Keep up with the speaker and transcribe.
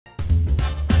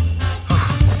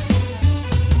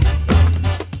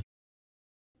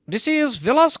This is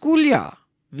Vilas కూలియా.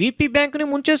 VP బ్యాంకుని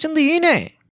ముంచేసింది ఈయనే.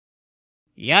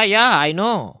 Yeah I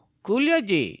know.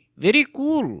 కూలియాజీ very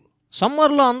cool.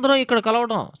 సమ్మర్లో అందరం ఇక్కడ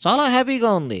కలవడం చాలా హ్యాపీగా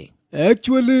ఉంది.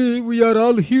 Actually we are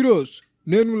all heroes.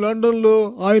 నేను లండన్లో,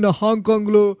 ఆయన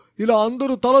హాంకాంగ్లో, ఇలా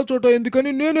అందరూ తలచోట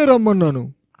ఎందుకని నేనే రమ్మన్నాను.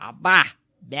 అబ్బా,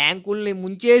 బ్యాంకుల్ని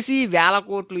ముంచేసి వేల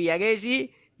కోట్లు ఎగేసి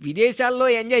విదేశాల్లో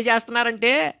ఎంజాయ్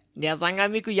చేస్తున్నారంటే నిజంగా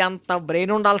మీకు ఎంత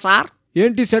బ్రెయిన్ ఉండాలి సార్.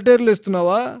 ఏంటి సెటైర్లు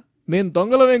ఇస్తున్నావా? మేం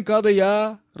దొంగలమేం కాదయ్యా,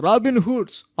 రాబిన్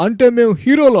హుడ్స్. అంటే మేము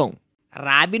హీరోలం.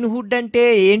 రాబిన్ హుడ్ అంటే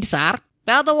ఏంటి సార్?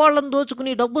 పేదవాళ్ళని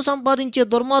దోచుకుని డబ్బు సంపాదించే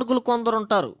దుర్మార్గులు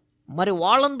కొందరుంటారు. మరి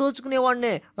వాళ్ళని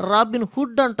దోచుకునేవాడినే రాబిన్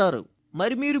హుడ్ అంటారు.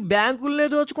 మరి మీరు బ్యాంకులనే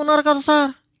దోచుకున్నారు కదా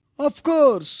సార్? అఫ్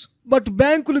కోర్స్, బట్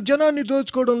బ్యాంకులు జనాన్ని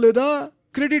దోచుకోవడం లేదా?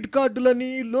 క్రెడిట్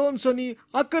కార్డులని, లోన్స్ అని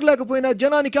అక్కర్లేకపోయినా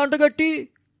జనానికి అంటగట్టి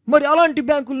మరి అలాంటి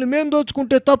బ్యాంకుల్ని మేం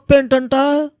దోచుకుంటే తప్పేంటంట?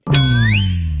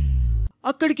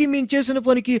 అక్కడికి మేము చేసిన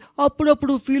పనికి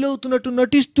అప్పుడప్పుడు ఫీల్ అవుతున్నట్టు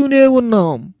నటిస్తూనే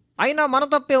ఉన్నాం. అయినా మన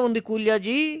తప్పే ఉంది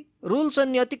కూలియాజీ. రూల్స్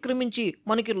అన్ని అతిక్రమించి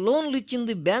మనకి లోన్లు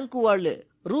ఇచ్చింది బ్యాంకు వాళ్లే.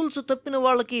 రూల్స్ తప్పిన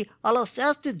వాళ్ళకి అలా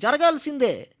శాస్తి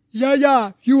జరగాల్సిందే. Yeah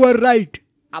you are right.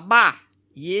 అబ్బా,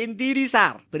 ఏం తీరి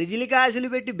సార్. ప్రజలకి ఆశలు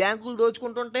పెట్టి బ్యాంకులు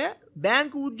దోచుకుంటుంటే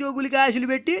బ్యాంకు ఉద్యోగులకి ఆశలు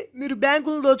పెట్టి మీరు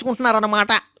బ్యాంకులు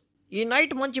దోచుకుంటున్నారన్నమాట. ఈ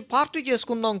నైట్ మంచి పార్టీ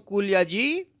చేసుకుందాం కూలియాజీ.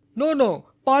 నో,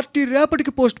 పార్టీ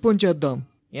రేపటికి పోస్ట్ పోన్ చేద్దాం.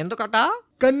 ఎందుకట?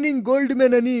 కన్నింగ్ గోల్డ్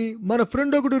మ్యాన్ అని మన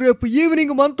ఫ్రెండ్ ఒకడు రేపు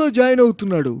ఈవినింగ్ మనతో జాయిన్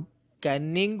అవుతున్నాడు.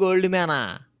 Cunning gold మ్యానా?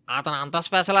 అతను అంత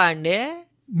స్పెషలా అండి?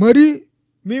 మరి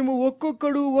మేము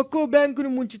ఒక్కొక్కడు ఒక్కో బ్యాంకుని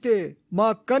ముంచితే మా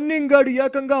కన్నింగ్ గాడు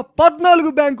ఏకంగా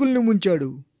 14 బ్యాంకుల్ని ముంచాడు.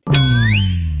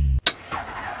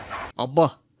 అబ్బా,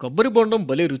 కొబ్బరి బొండం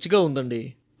భలే రుచిగా ఉందండి.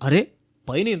 అరే,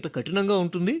 పైన ఇంత కఠినంగా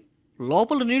ఉంటుంది,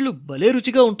 లోపల నీళ్లు భలే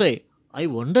రుచిగా ఉంటాయి. I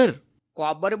wonder.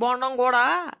 కొబ్బరి బొండం కూడా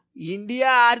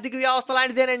ఇండియా ఆర్థిక వ్యవస్థ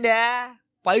లాంటిదేనండి.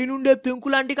 పైనుండే పెంకు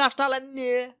లాంటి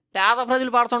కష్టాలన్నీ పేద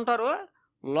ప్రజలు పడుతుంటారు.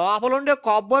 లోపలుండే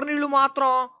కొబ్బరి నీళ్లు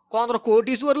మాత్రం కొందరు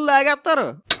కోటీశ్వరులు లాగేస్తారు.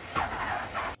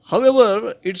 However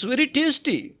it's very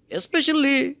tasty.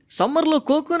 Especially సమ్మర్లో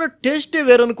కోకోనట్ టేస్టే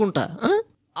వేరనుకుంటా.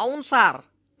 అవును సార్,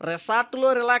 రిసార్ట్లో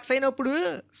రిలాక్స్ అయినప్పుడు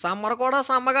సమ్మర్ కూడా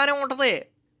సమ్మగానే ఉంటుంది.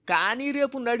 కానీ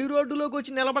రేపు నడి రోడ్డులోకి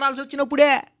వచ్చి నిలబడాల్సి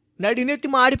వచ్చినప్పుడే నడినెత్తి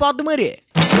మాడిపోద్ది మరి.